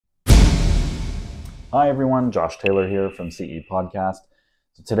Hi everyone, Josh Taylor here from CE Podcast.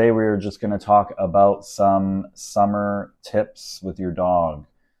 So today we're just going to talk about some summer tips with your dog,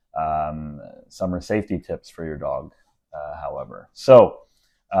 summer safety tips for your dog, however.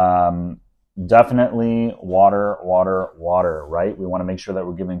 Definitely water, right? We want to make sure that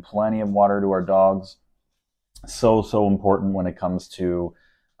we're giving plenty of water to our dogs. So important when it comes to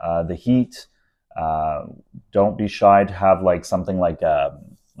the heat. Don't be shy to have like something like a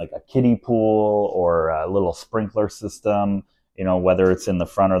kiddie pool or a little sprinkler system, whether it's in the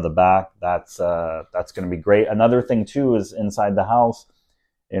front or the back. That's going to be great. Another thing too is inside the house,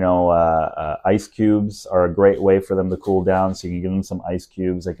 ice cubes are a great way for them to cool down. So you can give them some ice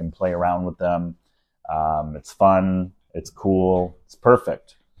cubes. They can play around with them. It's fun. It's cool. It's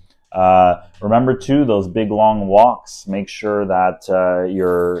perfect. Remember too, those big long walks, make sure that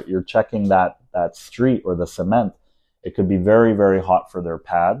you're checking that street or the cement. It could be very, very hot for their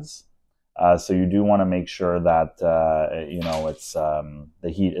pads. So you do want to make sure that, it's the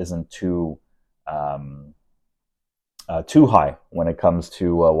heat isn't too high when it comes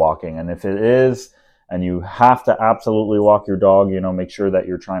to walking. And if it is, and you have to absolutely walk your dog, make sure that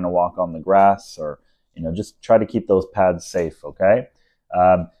you're trying to walk on the grass or, just try to keep those pads safe, okay?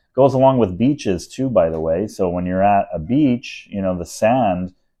 Goes along with beaches too, by the way. So when you're at a beach, the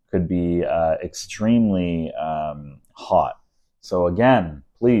sand could be extremely hot. So again,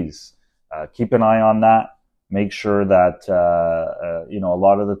 please keep an eye on that. Make sure that, a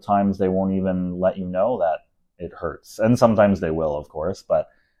lot of the times they won't even let you know that it hurts. And sometimes they will, of course. But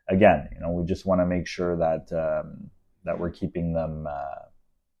again, we just want to make sure that, that we're keeping them,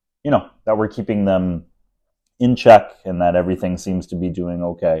 in check and that everything seems to be doing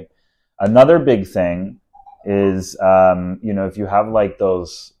okay. Another big thing is, if you have like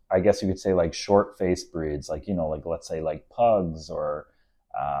those, I guess you could say like short face breeds, like, let's say like pugs or,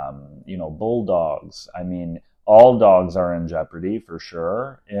 bulldogs. I mean, all dogs are in jeopardy for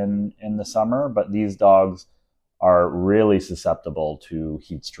sure in the summer, but these dogs are really susceptible to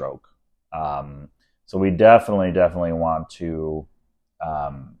heat stroke. So we definitely want to,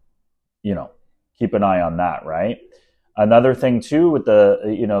 keep an eye on that, right? Another thing too with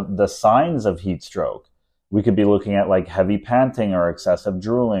the signs of heat stroke, we could be looking at like heavy panting or excessive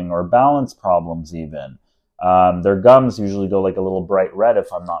drooling or balance problems even. Their gums usually go like a little bright red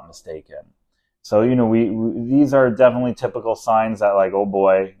if I'm not mistaken. So, these are definitely typical signs that like, oh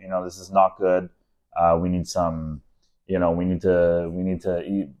boy, this is not good. We need some, we need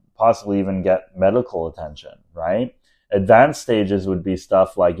to possibly even get medical attention, right? Advanced stages would be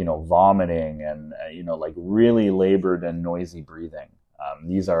stuff like, vomiting and, like really labored and noisy breathing.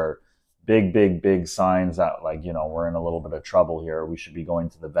 These are big signs that like, we're in a little bit of trouble here. We should be going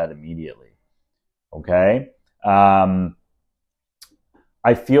to the vet immediately. Okay. I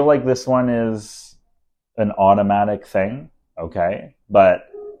feel like this one is an automatic thing. Okay. But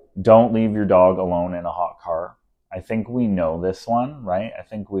don't leave your dog alone in a hot car. I think we know this one, right? I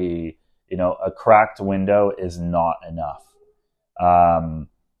think a cracked window is not enough.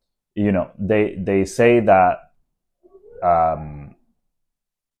 They say that,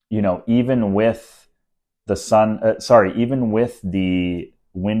 even with the even with the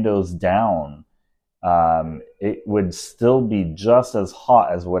windows down, it would still be just as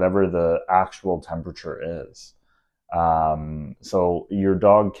hot as whatever the actual temperature is. So your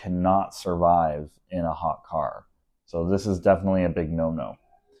dog cannot survive in a hot car. So this is definitely a big no-no.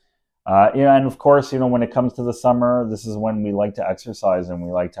 And of course, when it comes to the summer, this is when we like to exercise and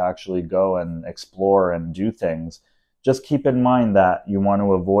we like to actually go and explore and do things. Just keep in mind that you want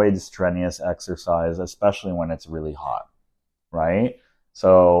to avoid strenuous exercise, especially when it's really hot, right?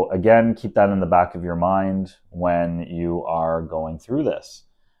 So again, keep that in the back of your mind when you are going through this.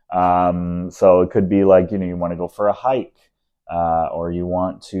 So it could be like, you want to go for a hike, or you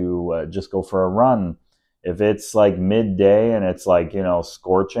want to just go for a run. If it's like midday and it's like,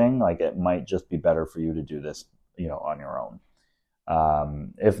 scorching, like it might just be better for you to do this, on your own.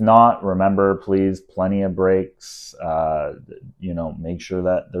 If not, remember, please, plenty of breaks, make sure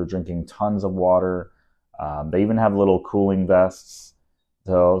that they're drinking tons of water. They even have little cooling vests.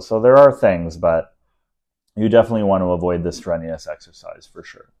 So there are things, but you definitely want to avoid the strenuous exercise for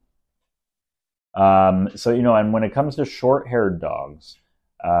sure. And when it comes to short-haired dogs,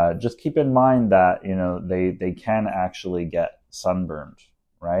 just keep in mind that, they can actually get sunburned,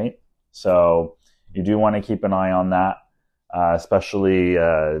 right? So you do want to keep an eye on that, especially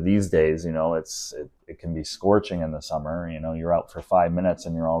these days. It can be scorching in the summer. You're out for 5 minutes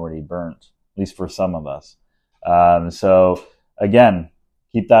and you're already burnt, at least for some of us. So again,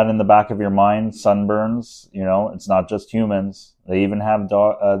 keep that in the back of your mind. Sunburns, you know, it's not just humans. They even have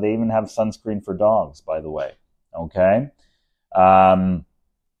they even have sunscreen for dogs, by the way. Okay.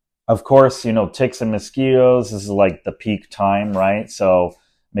 Of course, you know, ticks and mosquitoes, this is like the peak time, right? So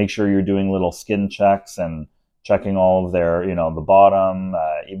make sure you're doing little skin checks and checking all of their, you know, the bottom,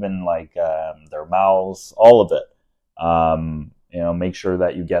 even like their mouths, all of it. You know, make sure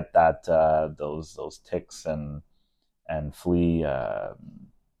that you get that those ticks and flea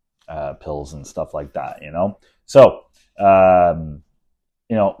pills and stuff like that. You know, so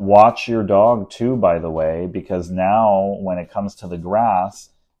you know, watch your dog too. By the way, because now when it comes to the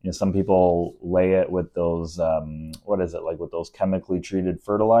grass, you know, some people lay it with those what is it, like with those chemically treated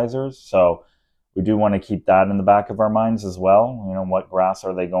fertilizers. So we do want to keep that in the back of our minds as well. You know, what grass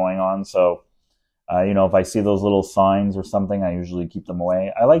are they going on? So, you know, if I see those little signs or something, I usually keep them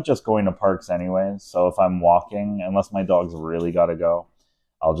away. I like just going to parks anyway. So if I'm walking, unless my dog's really got to go,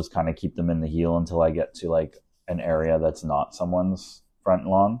 I'll just kind of keep them in the heel until I get to like an area that's not someone's front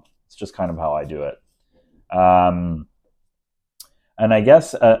lawn. It's just kind of how I do it. And I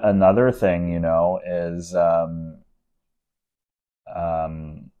guess another thing, you know, is,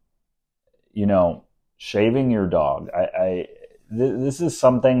 you know, shaving your dog. This is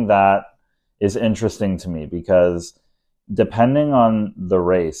something that is interesting to me because depending on the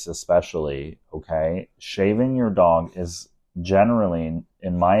race, especially, okay, shaving your dog is generally,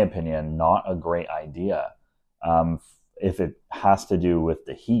 in my opinion, not a great idea if it has to do with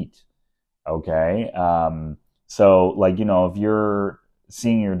the heat, okay? So, like, you know, if you're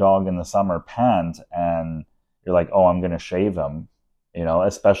seeing your dog in the summer pant and you're like, oh, I'm going to shave him, you know,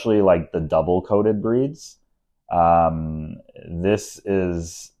 especially like the double-coated breeds, this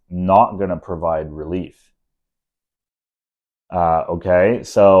is not going to provide relief. Okay,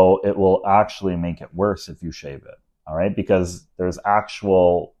 so it will actually make it worse if you shave it, all right? Because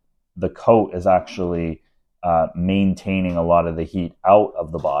the coat is actually maintaining a lot of the heat out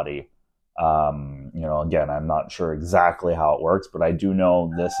of the body. You know, again, I'm not sure exactly how it works, but I do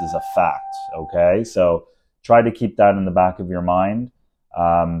know this is a fact, okay? So try to keep that in the back of your mind,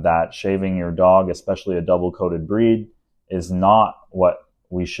 that shaving your dog, especially a double-coated breed, is not what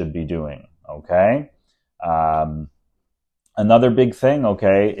we should be doing, okay? Another big thing,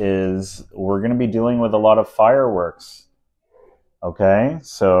 okay, is we're going to be dealing with a lot of fireworks, okay?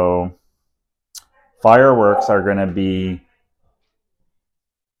 So fireworks are going to be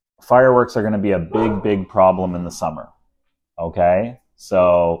a big problem in the summer, okay?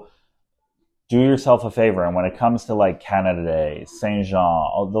 So do yourself a favor, and when it comes to like Canada Day, Saint Jean,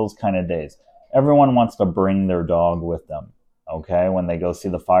 all those kind of days, everyone wants to bring their dog with them, okay? When they go see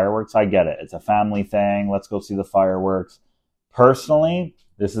the fireworks, I get it. It's a family thing. Let's go see the fireworks. Personally,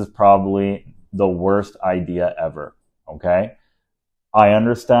 this is probably the worst idea ever, okay? I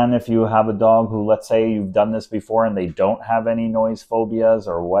understand if you have a dog who, let's say you've done this before and they don't have any noise phobias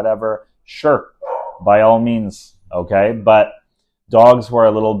or whatever, sure, by all means, okay? But dogs who are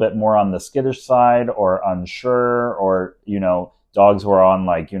a little bit more on the skittish side or unsure, or, you know, dogs who are on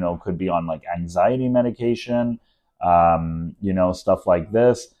like, you know, could be on like anxiety medication, you know, stuff like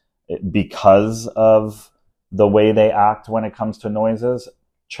this, because of the way they act when it comes to noises,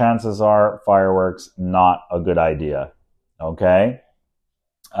 chances are fireworks, not a good idea, okay?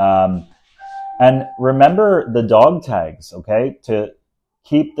 And remember the dog tags, okay? To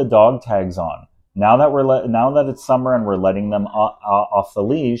keep the dog tags on. Now that it's summer and we're letting them off the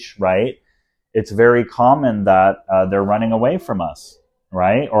leash, right? It's very common that they're running away from us,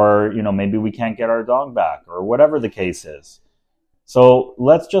 right? Or, you know, maybe we can't get our dog back or whatever the case is. So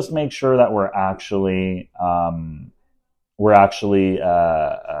let's just make sure that we're actually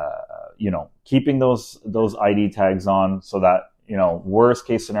you know, keeping those ID tags on so that, you know, worst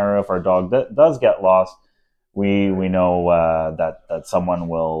case scenario, if our dog does get lost, we know that someone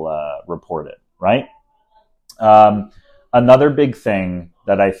will report it, right? Another big thing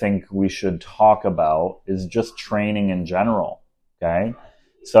that I think we should talk about is just training in general, okay?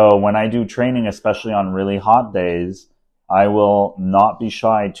 So when I do training, especially on really hot days, I will not be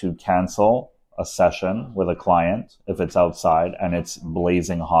shy to cancel a session with a client if it's outside and it's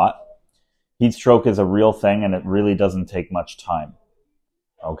blazing hot. Heat stroke is a real thing and it really doesn't take much time.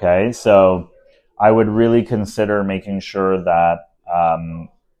 Okay, so I would really consider making sure that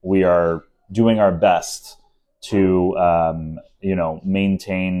we are doing our best to, you know,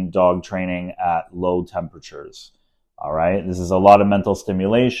 maintain dog training at low temperatures. All right, this is a lot of mental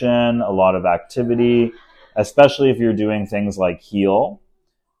stimulation, a lot of activity, especially if you're doing things like heel,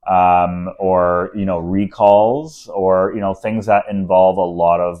 or, you know, recalls, or, you know, things that involve a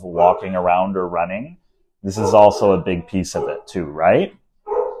lot of walking around or running. This is also a big piece of it too, right?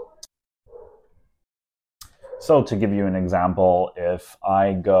 So to give you an example, if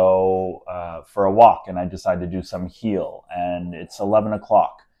I go for a walk and I decide to do some heel and it's 11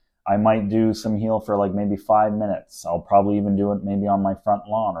 o'clock, I might do some heel for like maybe 5 minutes. I'll probably even do it maybe on my front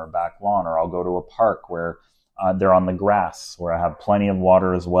lawn or back lawn, or I'll go to a park where they're on the grass, where I have plenty of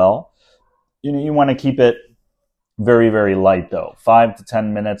water as well. You know, you want to keep it very, very light though, 5 to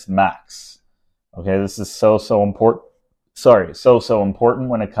 10 minutes max. Okay, this is so important. So important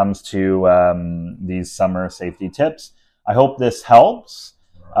when it comes to these summer safety tips. I hope this helps.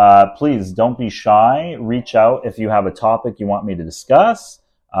 Please don't be shy. Reach out if you have a topic you want me to discuss.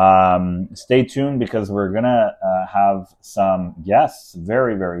 Stay tuned because we're going to have some guests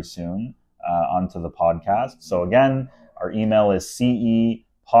very, very soon onto the podcast. So again, our email is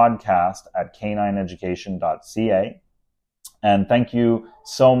cepodcast@canineeducation.ca. And thank you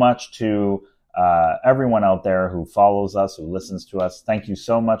so much to everyone out there who follows us, who listens to us. Thank you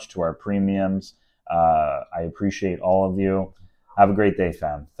so much to our premiums. I appreciate all of you. Have a great day,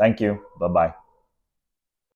 fam. Thank you. Bye-bye.